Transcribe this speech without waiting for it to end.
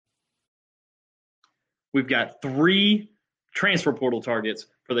We've got 3 transfer portal targets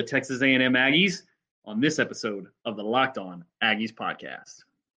for the Texas A&M Aggies on this episode of the Locked On Aggies podcast.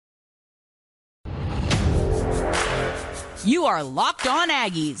 You are Locked On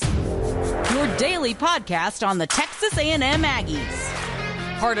Aggies, your daily podcast on the Texas A&M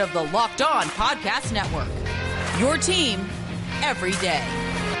Aggies, part of the Locked On Podcast Network, your team every day.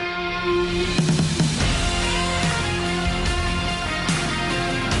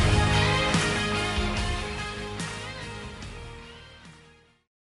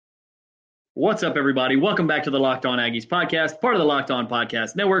 What's up, everybody? Welcome back to the Locked On Aggies podcast, part of the Locked On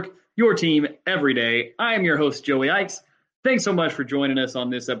Podcast Network, your team every day. I am your host, Joey Ikes. Thanks so much for joining us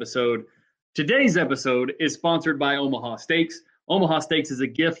on this episode. Today's episode is sponsored by Omaha Steaks. Omaha Steaks is a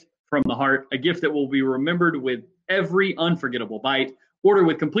gift from the heart, a gift that will be remembered with every unforgettable bite. Order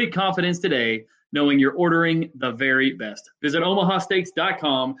with complete confidence today, knowing you're ordering the very best. Visit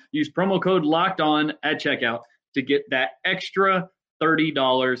omahasteaks.com. Use promo code LOCKEDON at checkout to get that extra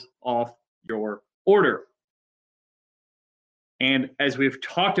 $30 off your order. And as we've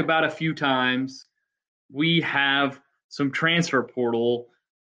talked about a few times, we have some transfer portal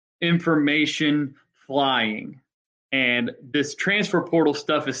information flying. And this transfer portal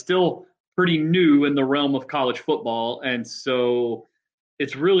stuff is still pretty new in the realm of college football. And so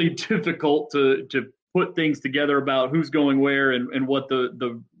it's really difficult to put things together about who's going where and what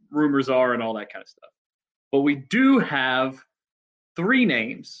the rumors are and all that kind of stuff. But we do have 3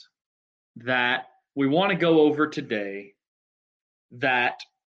 names that we want to go over today that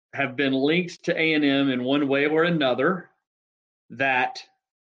have been linked to A&M in one way or another that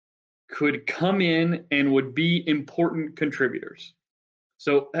could come in and would be important contributors.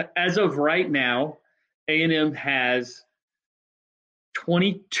 So as of right now, A&M has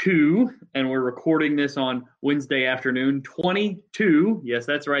 22, and we're recording this on Wednesday afternoon, 22, yes,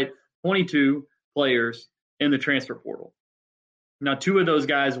 that's right, 22 players in the transfer portal. Now, 2 of those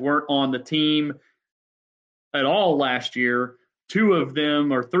guys weren't on the team at all last year. 2 of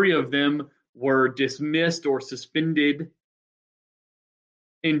them, or 3 of them, were dismissed or suspended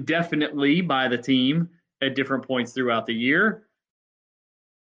indefinitely by the team at different points throughout the year.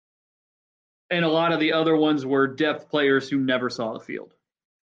 And a lot of the other ones were depth players who never saw the field.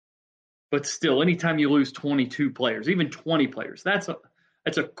 But still, anytime you lose 22 players, even 20 players, that's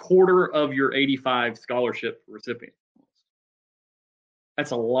a quarter of your 85 scholarship recipients.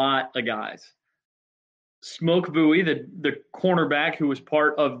 That's a lot of guys. Smoke Bowie, the cornerback who was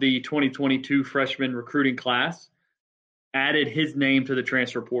part of the 2022 freshman recruiting class, added his name to the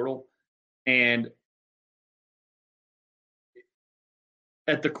transfer portal. And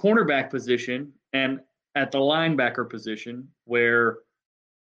at the cornerback position and at the linebacker position, where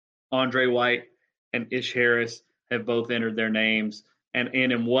Andre White and Ish Harris have both entered their names, and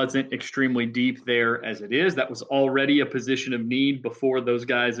A&M wasn't extremely deep there as it is. That was already a position of need before those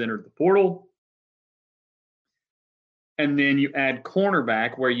guys entered the portal. And then you add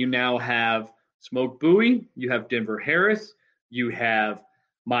cornerback, where you now have Smoke Bowie, you have Denver Harris, you have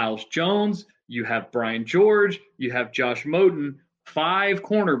Miles Jones, you have Brian George, you have Josh Moten, 5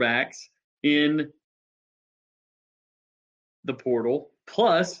 cornerbacks in the portal.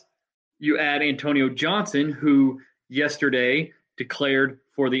 Plus, you add Antonio Johnson, who yesterday declared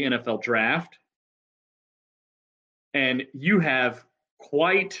for the NFL draft. And you have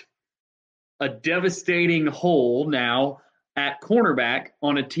quite a devastating hole now at cornerback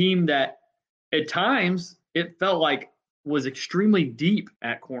on a team that at times it felt like was extremely deep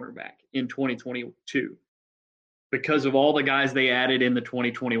at cornerback in 2022 because of all the guys they added in the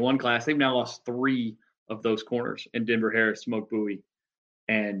 2021 class. They've now lost 3 of those corners in Denver Harris, Smoke Bowie,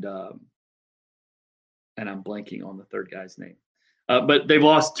 and I'm blanking on the third guy's name. But they've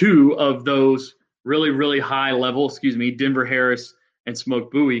lost 2 of those really, really high level, Denver Harris and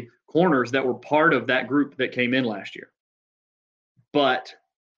Smoke Bowie corners that were part of that group that came in last year. But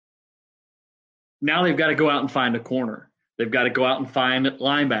now they've got to go out and find a corner. They've got to go out and find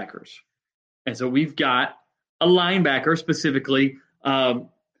linebackers. And so we've got a linebacker specifically.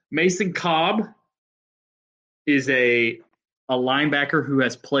 Mason Cobb is a linebacker who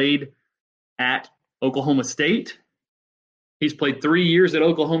has played at Oklahoma State. He's played 3 years at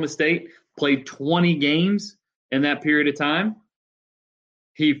Oklahoma State, played 20 games in that period of time.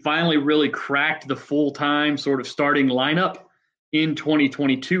 He finally really cracked the full-time sort of starting lineup in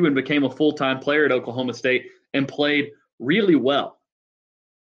 2022 and became a full-time player at Oklahoma State and played really well.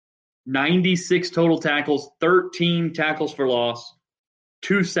 96 total tackles, 13 tackles for loss,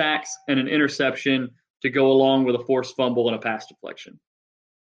 2 sacks and an interception to go along with a forced fumble and a pass deflection.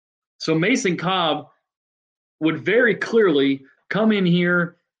 So Mason Cobb would very clearly come in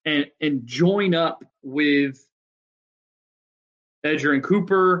here and join up with Edgerrin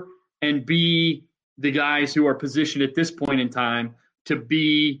Cooper and be the guys who are positioned at this point in time to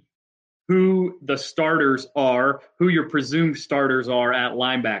be who the starters are, who your presumed starters are at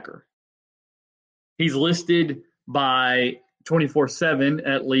linebacker. He's listed by 24/7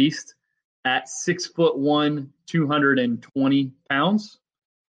 at least at 6'1", 220 pounds.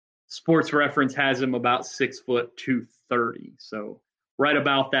 Sports Reference has him about 6 foot 230. So right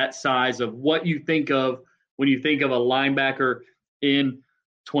about that size of what you think of when you think of a linebacker in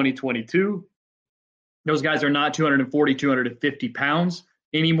 2022. Those guys are not 240, 250 pounds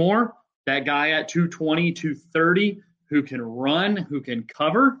anymore. That guy at 220, 230 who can run, who can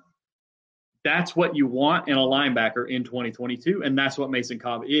cover, that's what you want in a linebacker in 2022, and that's what Mason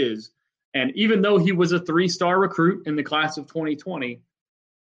Cobb is. And even though he was a 3-star recruit in the class of 2020,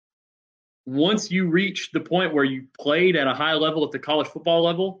 once you reach the point where you played at a high level at the college football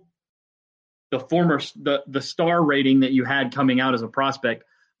level, the star rating that you had coming out as a prospect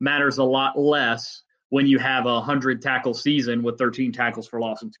matters a lot less when you have a 100-tackle season with 13 tackles for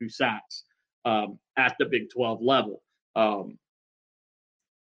loss and 2 sacks at the Big 12 level.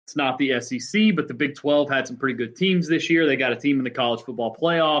 It's not the SEC, but the Big 12 had some pretty good teams this year. They got a team in the college football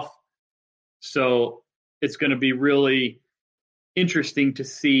playoff. So it's going to be really interesting to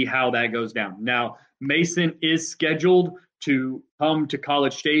see how that goes down. Now, Mason is scheduled to come to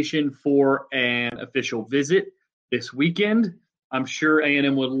College Station for an official visit this weekend. I'm sure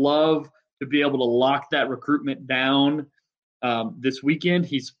A&M would love to be able to lock that recruitment down this weekend.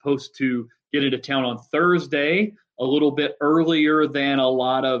 He's supposed to get into town on Thursday, a little bit earlier than a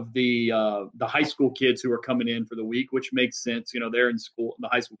lot of the high school kids who are coming in for the week, which makes sense. You know, they're in school. The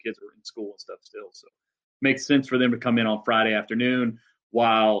high school kids are in school and stuff still. So it makes sense for them to come in on Friday afternoon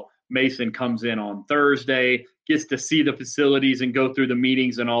while Mason comes in on Thursday, gets to see the facilities and go through the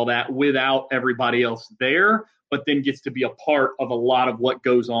meetings and all that without everybody else there, but then gets to be a part of a lot of what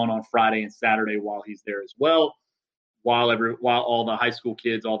goes on Friday and Saturday while he's there as well. While all the high school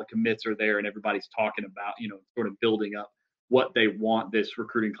kids, all the commits are there and everybody's talking about, you know, sort of building up what they want this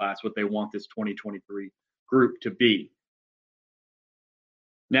recruiting class, what they want this 2023 group to be.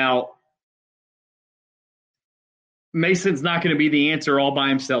 Now, Mason's not going to be the answer all by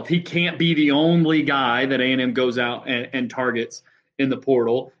himself. He can't be the only guy that A&M goes out and targets in the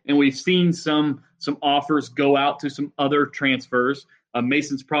portal. And we've seen some offers go out to some other transfers.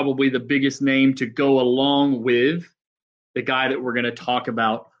 Mason's probably the biggest name to go along with the guy that we're going to talk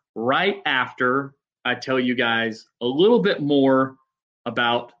about right after I tell you guys a little bit more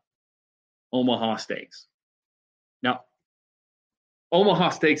about Omaha Steaks. Now, Omaha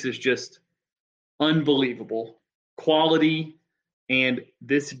Steaks is just unbelievable quality, and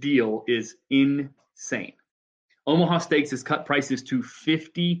this deal is insane. Omaha Steaks has cut prices to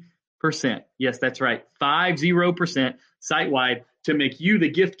 50%. Yes, that's right, 50% site-wide to make you the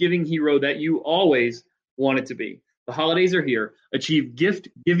gift-giving hero that you always wanted to be. The holidays are here. Achieve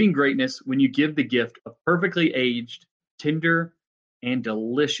gift-giving greatness when you give the gift of perfectly aged, tender, and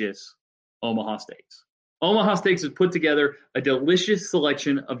delicious Omaha Steaks. Omaha Steaks has put together a delicious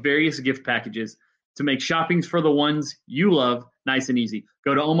selection of various gift packages to make shopping for the ones you love nice and easy.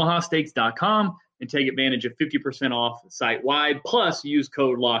 Go to omahasteaks.com and take advantage of 50% off site-wide. Plus, use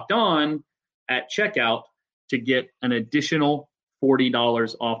code LOCKEDON at checkout to get an additional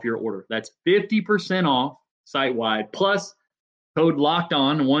 $40 off your order. That's 50% off site-wide. Plus, code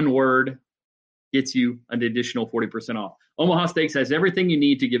LOCKEDON, one word, gets you an additional 40% off. Omaha Steaks has everything you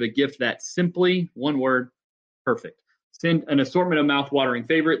need to give a gift that's simply, one word, perfect. Send an assortment of mouth-watering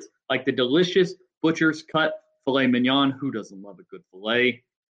favorites like the delicious Butcher's Cut Filet Mignon. Who doesn't love a good filet?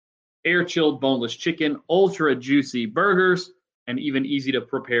 Air-chilled boneless chicken, ultra-juicy burgers, and even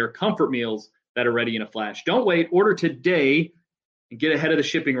easy-to-prepare comfort meals that are ready in a flash. Don't wait. Order today and get ahead of the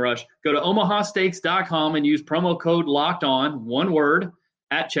shipping rush. Go to omahasteaks.com and use promo code LOCKEDON, one word,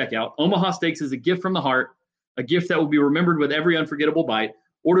 at checkout. Omaha Steaks is a gift from the heart, a gift that will be remembered with every unforgettable bite.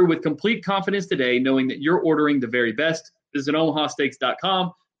 Order with complete confidence today, knowing that you're ordering the very best. Visit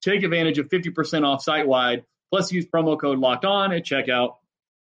omahasteaks.com. Take advantage of 50% off site-wide, plus use promo code LOCKEDON at checkout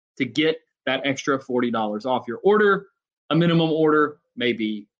to get that extra $40 off your order. A minimum order may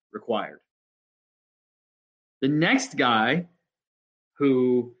be required. The next guy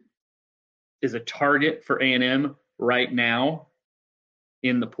who is a target for A&M right now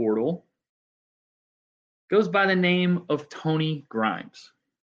in the portal goes by the name of Tony Grimes.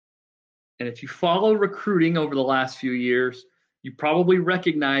 And if you follow recruiting over the last few years, you probably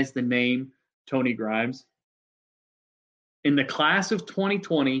recognize the name Tony Grimes. In the class of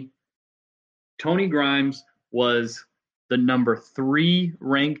 2020, Tony Grimes was the number 3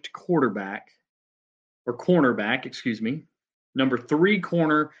 ranked cornerback, number 3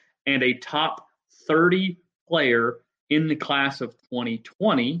 corner, and a top 30 player in the class of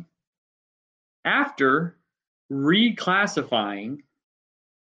 2020 after reclassifying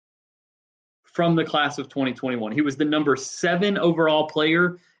from the class of 2021. He was the number 7 overall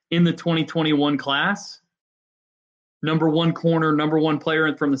player in the 2021 class, number 1 corner, number 1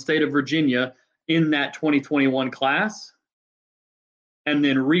 player from the state of Virginia in that 2021 class, and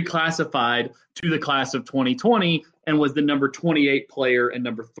then reclassified to the class of 2020 and was the number 28 player and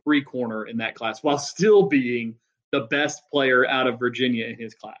number 3 corner in that class, while still being the best player out of Virginia in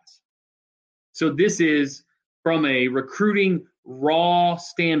his class. So this is, from a recruiting raw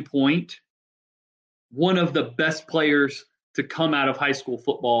standpoint, one of the best players to come out of high school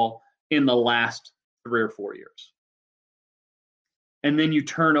football in the last 3 or 4 years. And then you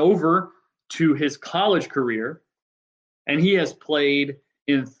turn over to his college career, and he has played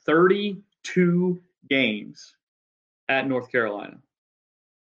in 32 games at North Carolina.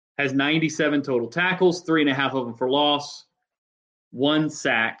 Has 97 total tackles, 3.5 of them for loss, 1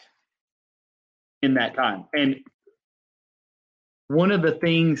 sack in that time. And one of the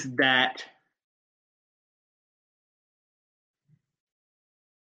things that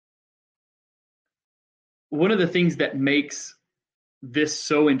makes this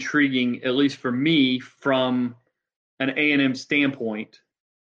so intriguing, at least for me, from an A&M standpoint,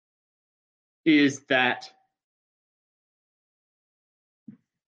 is that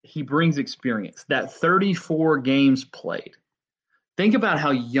he brings experience. That 34 games played. Think about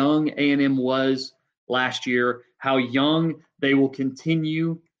how young A&M was last year, how young they will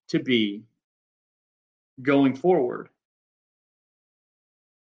continue to be going forward.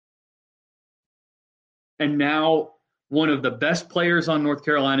 And now one of the best players on North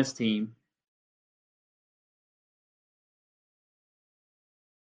Carolina's team,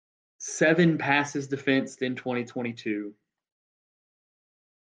 7 passes defensed in 2022.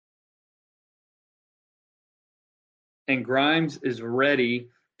 And Grimes is ready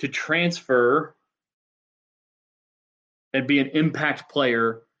to transfer and be an impact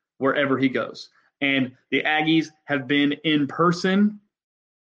player wherever he goes. And the Aggies have been in person.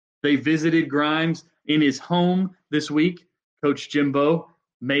 They visited Grimes in his home this week. Coach Jimbo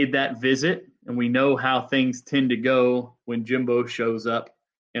made that visit, and we know how things tend to go when Jimbo shows up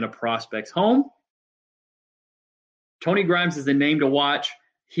in a prospect's home. Tony Grimes is a name to watch.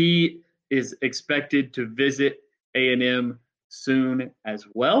 He is expected to visit A&M soon as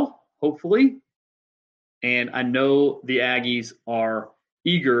well, hopefully. And I know the Aggies are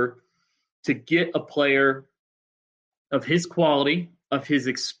eager to get a player of his quality, of his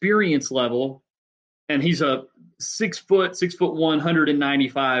experience level, and he's a 6'1",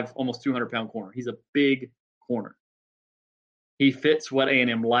 195, almost 200-pound corner. He's a big corner. He fits what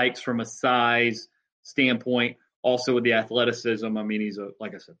A&M likes from a size standpoint, also with the athleticism. I mean, he's a,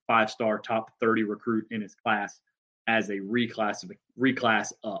 like I said, 5-star, top 30 recruit in his class as a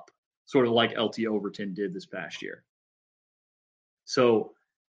reclass up, sort of like LT Overton did this past year. So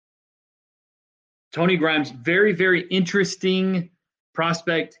Tony Grimes, very, very interesting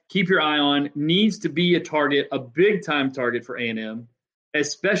prospect. Keep your eye on. Needs to be a target, a big-time target for A&M,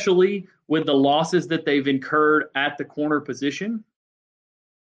 especially with the losses that they've incurred at the corner position.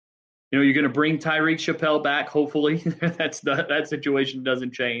 You know, you're going to bring Tyreek Chappelle back, hopefully. That situation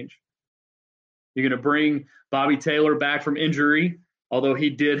doesn't change. You're going to bring Bobby Taylor back from injury, although he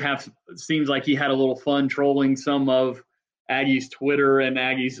did have – seems like he had a little fun trolling some of Aggie's Twitter and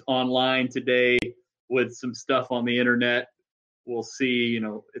Aggie's online today with some stuff on the internet. We'll see. You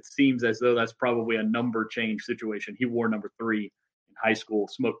know, it seems as though that's probably a number change situation. He wore number 3 in high school.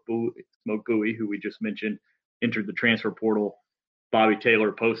 Smoke Bowie, who we just mentioned, entered the transfer portal. Bobby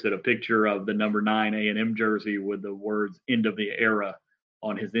Taylor posted a picture of the number 9 A&M jersey with the words "End of the Era"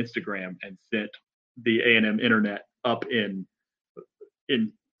 on his Instagram and sent the A&M internet up in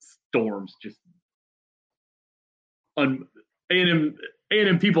storms. Just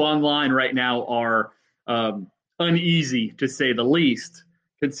A&M people online right now are uneasy, to say the least,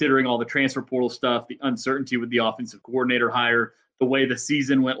 considering all the transfer portal stuff, the uncertainty with the offensive coordinator hire, the way the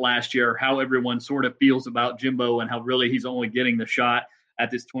season went last year, how everyone sort of feels about Jimbo and how really he's only getting the shot at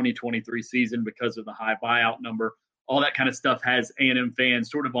this 2023 season because of the high buyout number. All that kind of stuff has A&M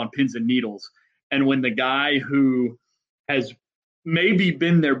fans sort of on pins and needles. And when the guy who has maybe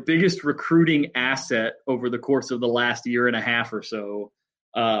been their biggest recruiting asset over the course of the last year and a half or so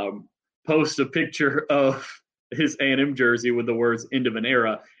posts a picture of his A&M jersey with the words "End of an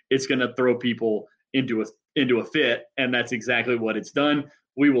Era," it's going to throw people into into a fit, and that's exactly what it's done.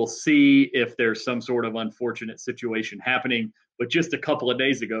 We will see if there's some sort of unfortunate situation happening. But just a couple of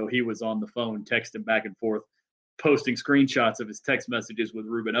days ago, he was on the phone texting back and forth, posting screenshots of his text messages with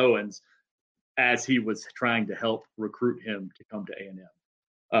Ruben Owens as he was trying to help recruit him to come to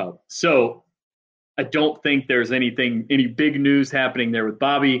A&M. So I don't think there's any big news happening there with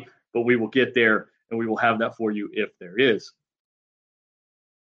Bobby, but we will get there, and we will have that for you if there is.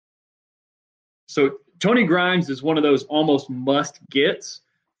 So Tony Grimes is one of those almost must-gets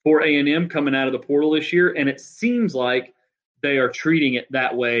for A&M coming out of the portal this year, and it seems like they are treating it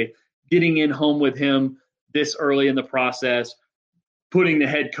that way, getting in home with him this early in the process, putting the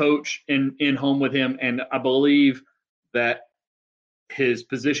head coach in home with him, and I believe that his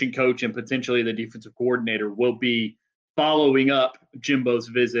position coach and potentially the defensive coordinator will be following up Jimbo's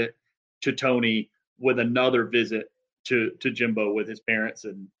visit to Tony with another visit to Jimbo with his parents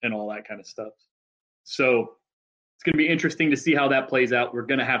and all that kind of stuff. So it's going to be interesting to see how that plays out. We're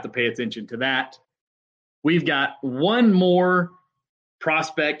going to have to pay attention to that. We've got one more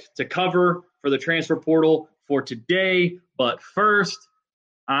prospect to cover for the transfer portal for today. But first,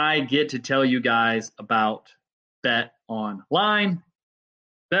 I get to tell you guys about Bet Online.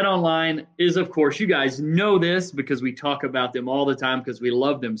 Bet Online is, of course, you guys know this because we talk about them all the time because we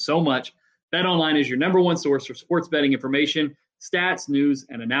love them so much. Bet Online is your number one source for sports betting information, stats, news,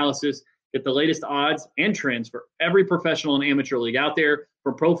 and analysis. Get the latest odds and trends for every professional and amateur league out there,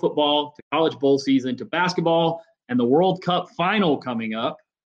 from pro football to college bowl season to basketball and the World Cup final coming up.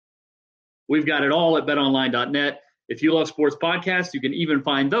 We've got it all at betonline.net. If you love sports podcasts, you can even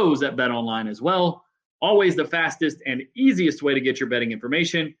find those at BetOnline as well. Always the fastest and easiest way to get your betting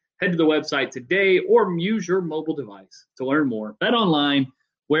information. Head to the website today or use your mobile device to learn more. BetOnline,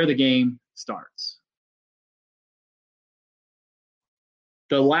 where the game starts.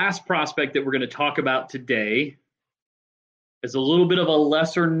 The last prospect that we're going to talk about today is a little bit of a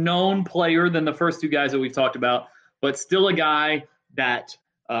lesser known player than the first two guys that we've talked about, but still a guy that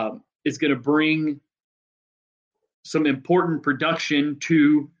is going to bring some important production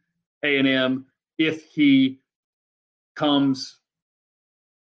to A&M if he comes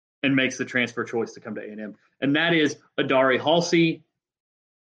and makes the transfer choice to come to A&M. And that is Adari Halsey,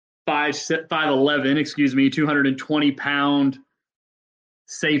 5'11", 220-pound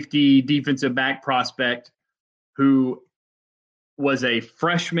safety defensive back prospect who was a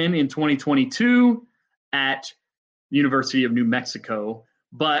freshman in 2022 at University of New Mexico,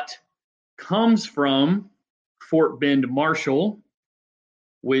 but comes from Fort Bend Marshall,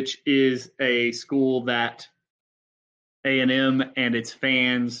 which is a school that A&M and its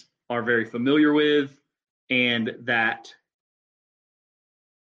fans are very familiar with, and that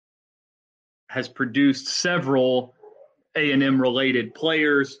has produced several A&M related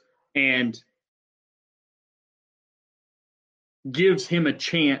players and gives A&M a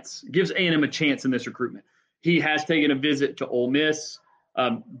chance in this recruitment. He has taken a visit to Ole Miss.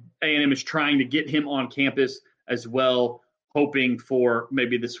 A&M is trying to get him on campus as well, hoping for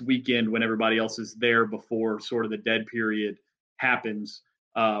maybe this weekend when everybody else is there before sort of the dead period happens,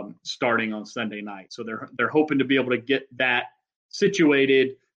 starting on Sunday night. So they're hoping to be able to get that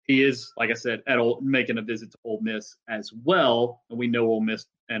situated. He is, like I said, making a visit to Ole Miss as well, and we know Ole Miss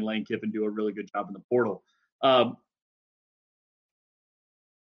and Lane Kiffin do a really good job in the portal.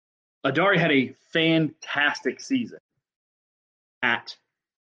 Adari had a fantastic season at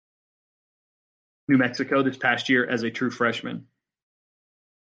New Mexico this past year as a true freshman.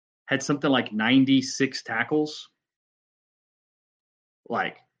 Had something like 96 tackles.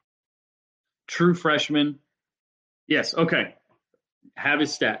 Like, true freshman. Yes, okay. Have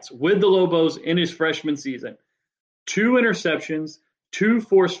his stats. With the Lobos in his freshman season, 2 interceptions, 2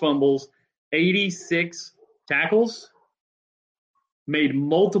 forced fumbles, 86 tackles, made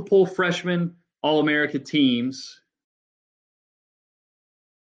multiple freshman All-America teams.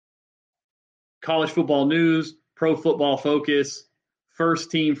 College Football News, Pro Football Focus,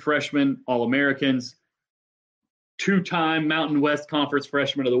 first team freshman All-Americans, 2-time Mountain West Conference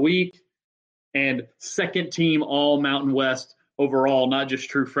Freshman of the Week, and second team All-Mountain West overall, not just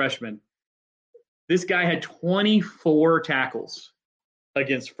true freshman. This guy had 24 tackles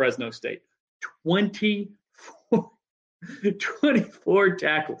against Fresno State. 24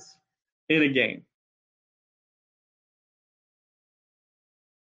 tackles in a game.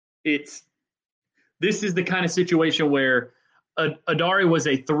 This is the kind of situation where Adari was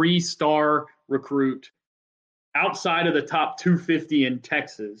a 3-star recruit outside of the top 250 in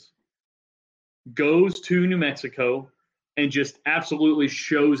Texas, goes to New Mexico, and just absolutely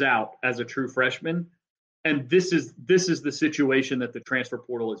shows out as a true freshman. And this is the situation that the transfer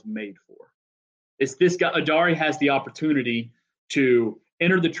portal is made for. It's this guy, Adari has the opportunity to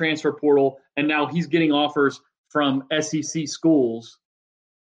enter the transfer portal, and now he's getting offers from SEC schools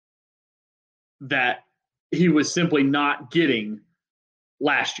that he was simply not getting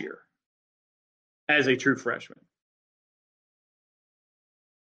last year as a true freshman.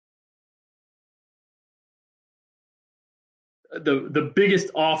 The biggest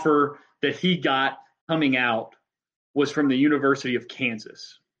offer that he got coming out was from the University of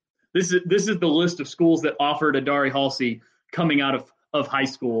Kansas. This is the list of schools that offered Adari Halsey coming out of high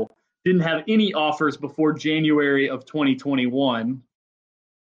school. Didn't have any offers before January of 2021.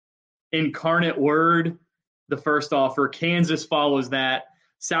 Incarnate Word, the first offer. Kansas follows that.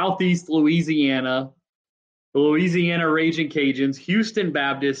 Southeast Louisiana, the Louisiana Raging Cajuns, Houston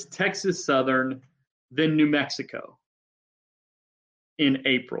Baptist, Texas Southern, then New Mexico in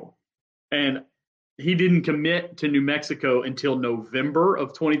April. And he didn't commit to New Mexico until November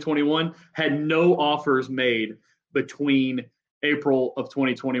of 2021, had no offers made between April of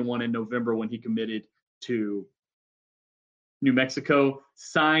 2021 and November when he committed to New Mexico,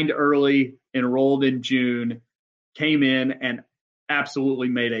 signed early, enrolled in June, came in and absolutely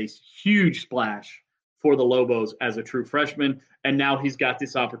made a huge splash for the Lobos as a true freshman. And now he's got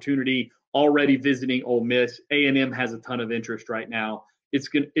this opportunity already visiting Ole Miss. A&M has a ton of interest right now.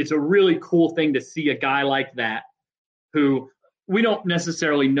 It's a really cool thing to see a guy like that who we don't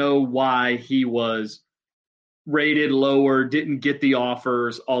necessarily know why he was rated lower, didn't get the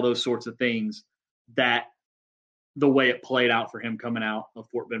offers, all those sorts of things, that the way it played out for him coming out of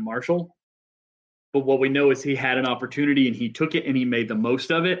Fort Bend Marshall. But what we know is he had an opportunity and he took it and he made the most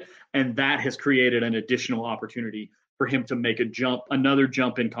of it. And that has created an additional opportunity for him to make another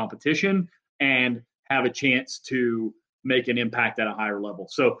jump in competition and have a chance to make an impact at a higher level.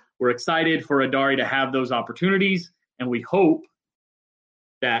 So we're excited for Adari to have those opportunities, and we hope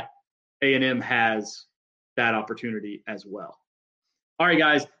that A&M has that opportunity as well. All right,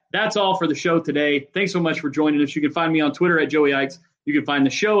 guys, that's all for the show today. Thanks so much for joining us. You can find me on Twitter at Joey Ikes. You can find the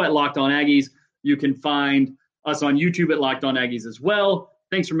show at Locked On Aggies. You can find us on YouTube at Locked On Aggies as well.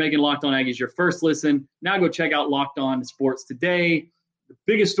 Thanks for making Locked On Aggies your first listen. Now go check out Locked On Sports Today, the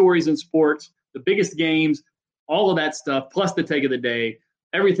biggest stories in sports, the biggest games, all of that stuff, plus the take of the day,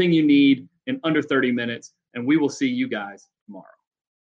 everything you need in under 30 minutes. And we will see you guys tomorrow.